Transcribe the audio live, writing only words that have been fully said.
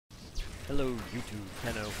Hello YouTube,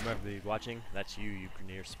 Tenno, whomever you're watching, that's you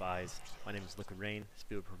Grineer spies. My name is Liquid Rain. This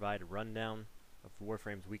video will provide a rundown of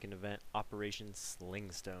Warframe's weekend event, Operation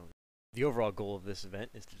Sling-Stone. The overall goal of this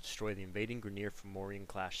event is to destroy the invading Grineer Fomorian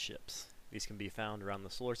class ships. These can be found around the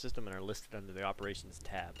solar system and are listed under the Operations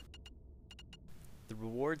tab. The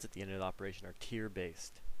rewards at the end of the operation are tier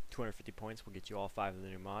based. 250 points will get you all 5 of the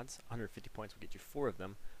new mods, 150 points will get you 4 of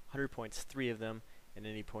them, 100 points 3 of them, and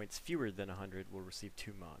any points fewer than 100 will receive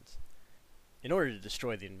 2 mods. In order to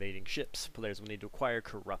destroy the invading ships, players will need to acquire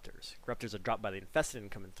Corruptors. Corruptors are dropped by the Infested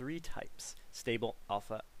and come in 3 types: Stable,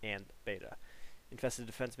 Alpha, and Beta. Infested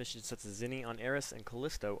defense missions such as Zinni on Eris and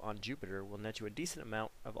Callisto on Jupiter will net you a decent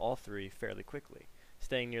amount of all 3 fairly quickly.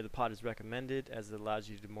 Staying near the pod is recommended as it allows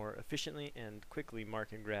you to more efficiently and quickly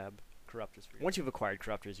mark and grab Corruptors for you. Once you've acquired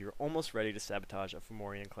Corruptors, you're almost ready to sabotage a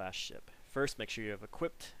Fomorian class ship. First, make sure you have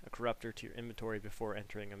equipped a Corruptor to your inventory before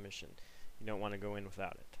entering a mission. You don't want to go in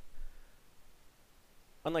without it.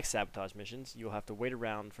 Unlike sabotage missions, you will have to wait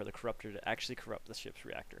around for the Corruptor to actually corrupt the ship's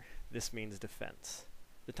reactor. This means defense.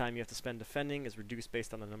 The time you have to spend defending is reduced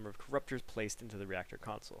based on the number of Corruptors placed into the reactor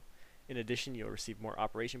console. In addition, you'll receive more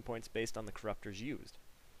operation points based on the Corruptors used.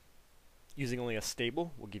 Using only a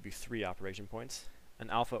stable will give you 3 operation points,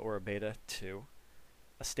 an alpha or a beta 2,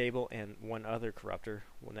 a stable and 1 other Corruptor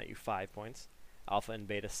will net you 5 points, alpha and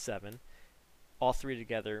beta 7, all 3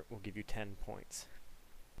 together will give you 10 points.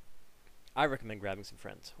 I recommend grabbing some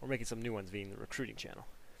friends, or making some new ones via the recruiting channel.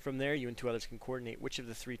 From there, you and 2 others can coordinate which of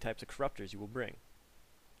the 3 types of Corruptors you will bring.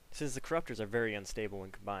 Since the Corruptors are very unstable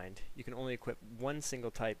when combined, you can only equip 1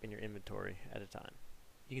 single type in your inventory at a time.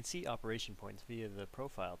 You can see operation points via the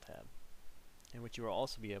Profile tab, in which you will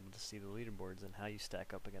also be able to see the leaderboards and how you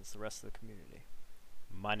stack up against the rest of the community.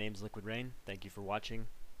 My name's Liquid Rain, thank you for watching,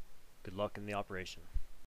 good luck in the operation.